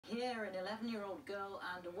here, an 11-year-old girl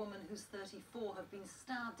and a woman who's 34 have been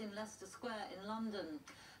stabbed in Leicester Square in London.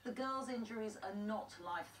 The girl's injuries are not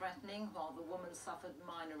life-threatening, while the woman suffered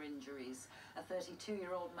minor injuries. A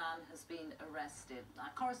 32-year-old man has been arrested.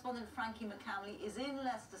 Our correspondent Frankie McCamley is in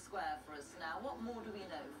Leicester Square for us now. What more do we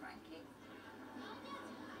know, Frankie?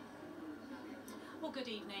 Well, good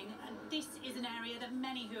evening. This is an area that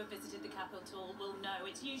many who have visited the capital will know.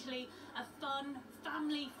 It's usually a fun,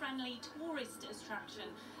 family-friendly tourist attraction,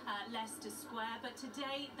 Leicester Square, but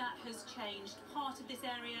today that has changed. Part of this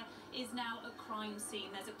area is now a crime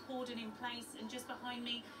scene. There's a cordon in place, and just behind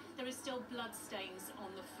me there is still bloodstains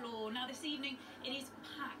on the floor. Now this evening it is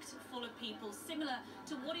packed full of people, similar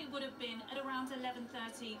to what it would have been at around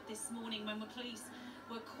 11:30 this morning when the police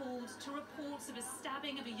were called to reports of a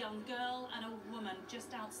stabbing of a young girl and a woman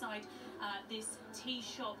just outside this tea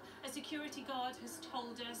shop. A security guard has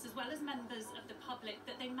told us, as well as members of the public,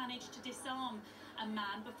 that they managed to disarm a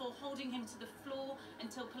man before holding him to the floor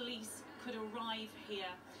until police could arrive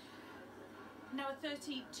here. Now, a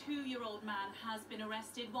 32-year-old man has been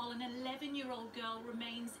arrested, while an 11-year-old girl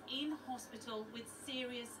remains in hospital with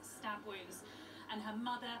serious stab wounds, and her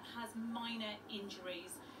mother has minor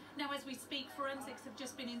injuries. Now, as we speak, forensics have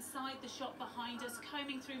just been inside the shop behind us,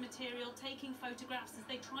 combing through material, taking photographs as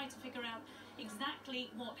they try to figure out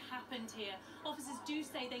exactly what happened here. Officers do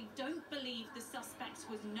say they don't believe the suspect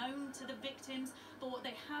was known to the victims, but what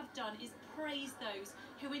they have done is praise those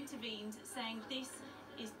who intervened, saying this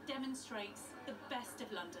demonstrates the best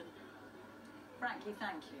of London. Frankie,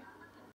 thank you.